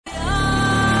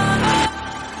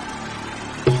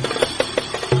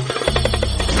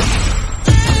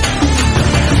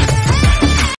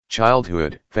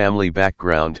Childhood, family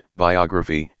background,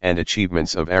 biography, and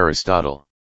achievements of Aristotle.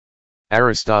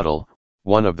 Aristotle,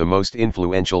 one of the most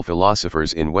influential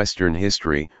philosophers in Western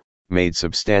history, made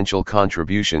substantial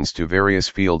contributions to various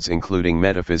fields including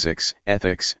metaphysics,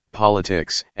 ethics,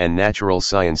 politics, and natural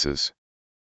sciences.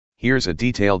 Here's a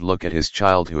detailed look at his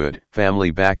childhood, family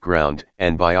background,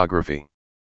 and biography.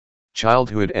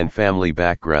 Childhood and family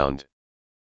background.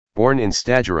 Born in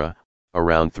Stagira,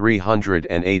 around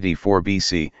 384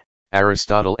 BC,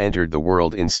 Aristotle entered the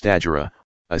world in Stagira,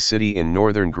 a city in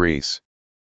northern Greece.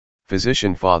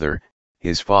 Physician father,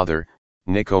 his father,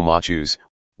 Nicomachus,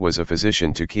 was a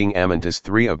physician to King Amyntas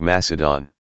III of Macedon.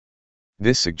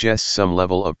 This suggests some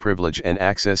level of privilege and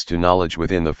access to knowledge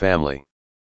within the family.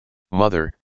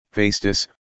 Mother, Phaestus.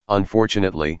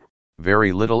 Unfortunately,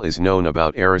 very little is known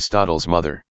about Aristotle's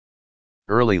mother.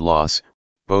 Early loss,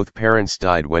 both parents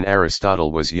died when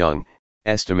Aristotle was young,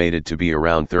 estimated to be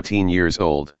around 13 years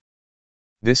old.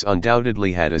 This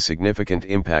undoubtedly had a significant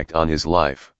impact on his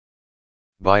life.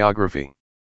 Biography.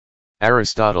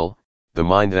 Aristotle, the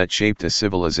mind that shaped a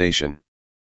civilization.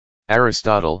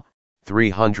 Aristotle,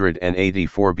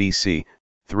 384 BC,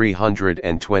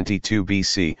 322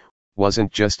 BC,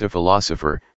 wasn't just a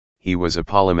philosopher, he was a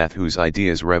polymath whose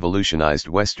ideas revolutionized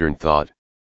Western thought.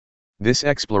 This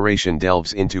exploration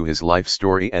delves into his life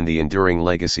story and the enduring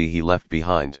legacy he left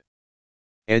behind.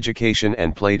 Education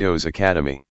and Plato's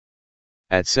Academy.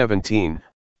 At 17,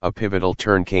 a pivotal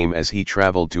turn came as he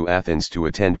traveled to Athens to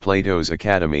attend Plato's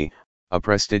Academy, a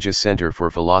prestigious center for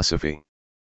philosophy.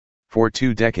 For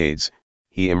 2 decades,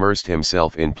 he immersed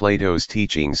himself in Plato's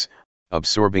teachings,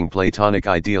 absorbing Platonic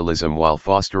idealism while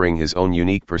fostering his own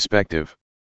unique perspective.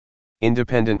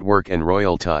 Independent work and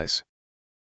royal ties.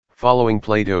 Following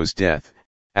Plato's death,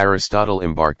 Aristotle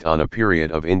embarked on a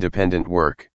period of independent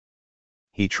work.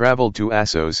 He traveled to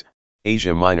Assos,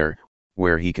 Asia Minor,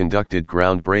 where he conducted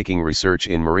groundbreaking research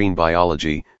in marine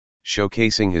biology,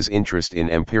 showcasing his interest in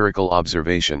empirical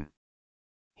observation.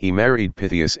 He married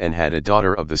Pythias and had a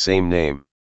daughter of the same name.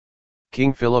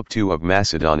 King Philip II of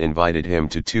Macedon invited him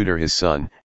to tutor his son,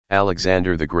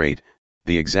 Alexander the Great.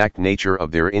 The exact nature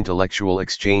of their intellectual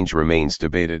exchange remains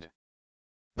debated.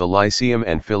 The Lyceum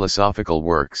and philosophical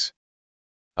works.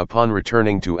 Upon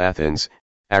returning to Athens,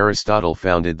 Aristotle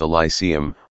founded the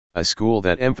Lyceum, a school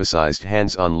that emphasized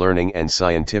hands-on learning and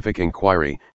scientific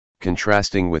inquiry,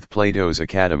 contrasting with Plato's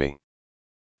Academy.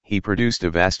 He produced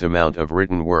a vast amount of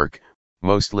written work,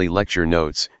 mostly lecture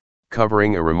notes,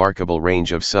 covering a remarkable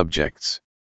range of subjects.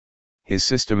 His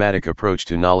systematic approach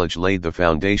to knowledge laid the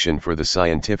foundation for the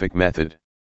scientific method.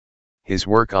 His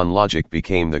work on logic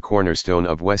became the cornerstone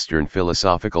of Western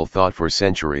philosophical thought for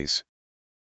centuries.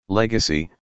 Legacy,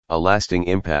 a lasting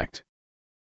impact.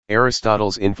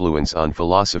 Aristotle's influence on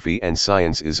philosophy and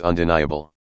science is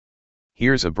undeniable.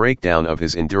 Here's a breakdown of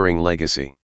his enduring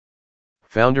legacy.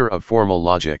 Founder of formal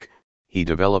logic, he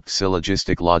developed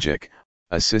syllogistic logic,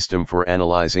 a system for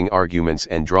analyzing arguments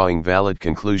and drawing valid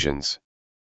conclusions.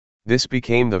 This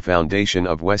became the foundation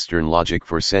of Western logic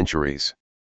for centuries.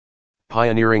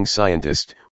 Pioneering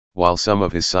scientist, while some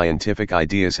of his scientific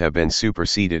ideas have been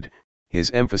superseded, his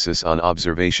emphasis on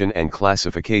observation and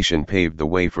classification paved the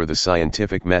way for the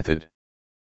scientific method.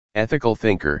 Ethical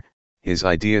thinker, his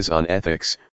ideas on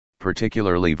ethics,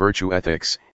 particularly virtue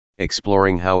ethics,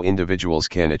 exploring how individuals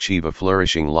can achieve a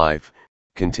flourishing life,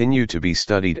 continue to be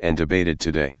studied and debated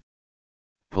today.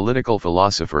 Political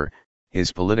philosopher,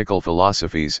 his political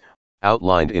philosophies,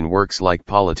 outlined in works like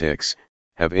Politics,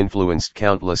 have influenced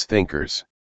countless thinkers.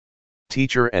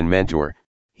 Teacher and mentor,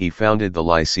 he founded the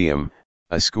Lyceum,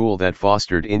 a school that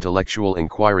fostered intellectual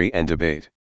inquiry and debate.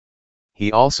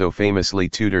 He also famously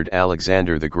tutored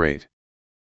Alexander the Great.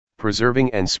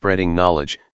 Preserving and spreading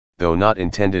knowledge, though not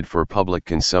intended for public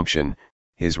consumption,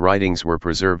 his writings were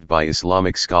preserved by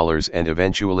Islamic scholars and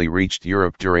eventually reached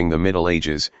Europe during the Middle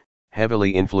Ages,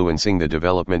 heavily influencing the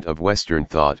development of Western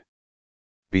thought.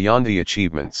 Beyond the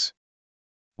achievements.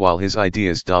 While his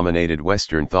ideas dominated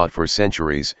Western thought for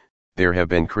centuries, there have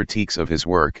been critiques of his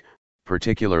work,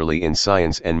 particularly in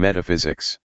science and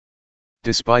metaphysics.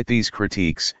 Despite these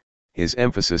critiques, his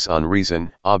emphasis on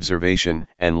reason, observation,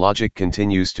 and logic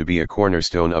continues to be a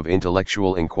cornerstone of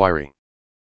intellectual inquiry.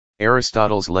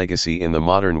 Aristotle's legacy in the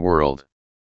modern world.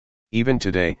 Even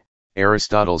today,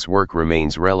 Aristotle's work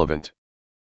remains relevant.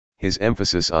 His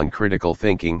emphasis on critical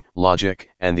thinking, logic,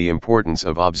 and the importance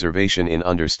of observation in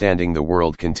understanding the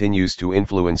world continues to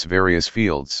influence various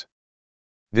fields.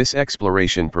 This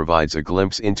exploration provides a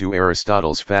glimpse into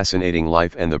Aristotle's fascinating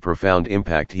life and the profound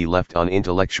impact he left on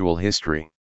intellectual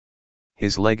history.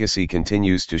 His legacy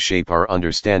continues to shape our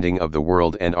understanding of the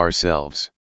world and ourselves.